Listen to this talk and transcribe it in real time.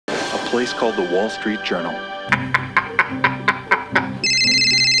place called the Wall Street Journal.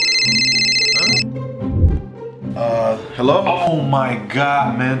 Hello? Oh my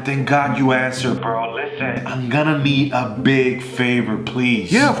God, man. Thank God you answered, bro. Listen, I'm gonna need a big favor,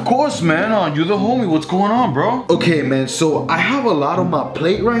 please. Yeah, of course, man. You the homie. What's going on, bro? Okay, man. So I have a lot on my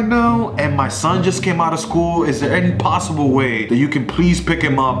plate right now, and my son just came out of school. Is there any possible way that you can please pick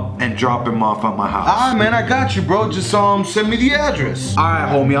him up and drop him off at my house? Alright, man. I got you, bro. Just send me the address. All right,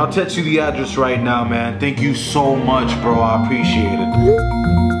 homie. I'll text you the address right now, man. Thank you so much, bro. I appreciate it.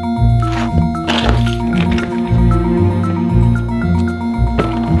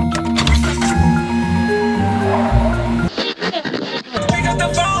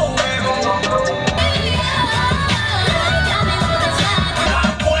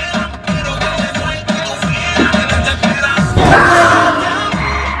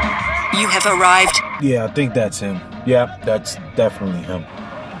 You have arrived. Yeah, I think that's him. Yeah, that's definitely him.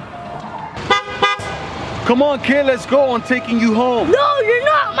 Come on, kid. Let's go. I'm taking you home. No, you're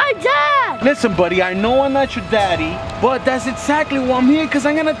not my dad! Listen, buddy. I know I'm not your daddy, but that's exactly why I'm here, because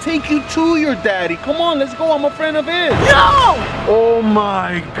I'm going to take you to your daddy. Come on, let's go. I'm a friend of his. No! Oh,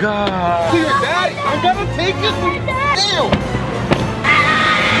 my God. To your daddy? I'm going to take you to your daddy. Damn.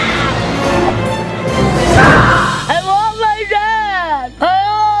 I want my dad! I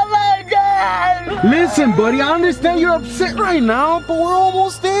want my dad! Listen, buddy, I understand you're upset right now, but we're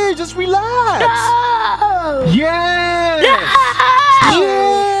almost there. Just relax. No! Yes! No!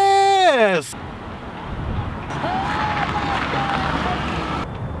 Yes!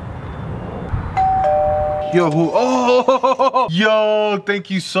 Yo, oh, yo, thank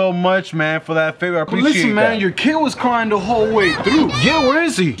you so much, man, for that favor. I appreciate it. Listen, man, your kid was crying the whole way through. Yeah, where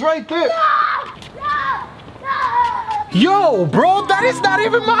is he? He's right there. Yo, bro, that is not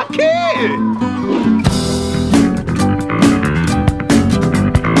even my kid.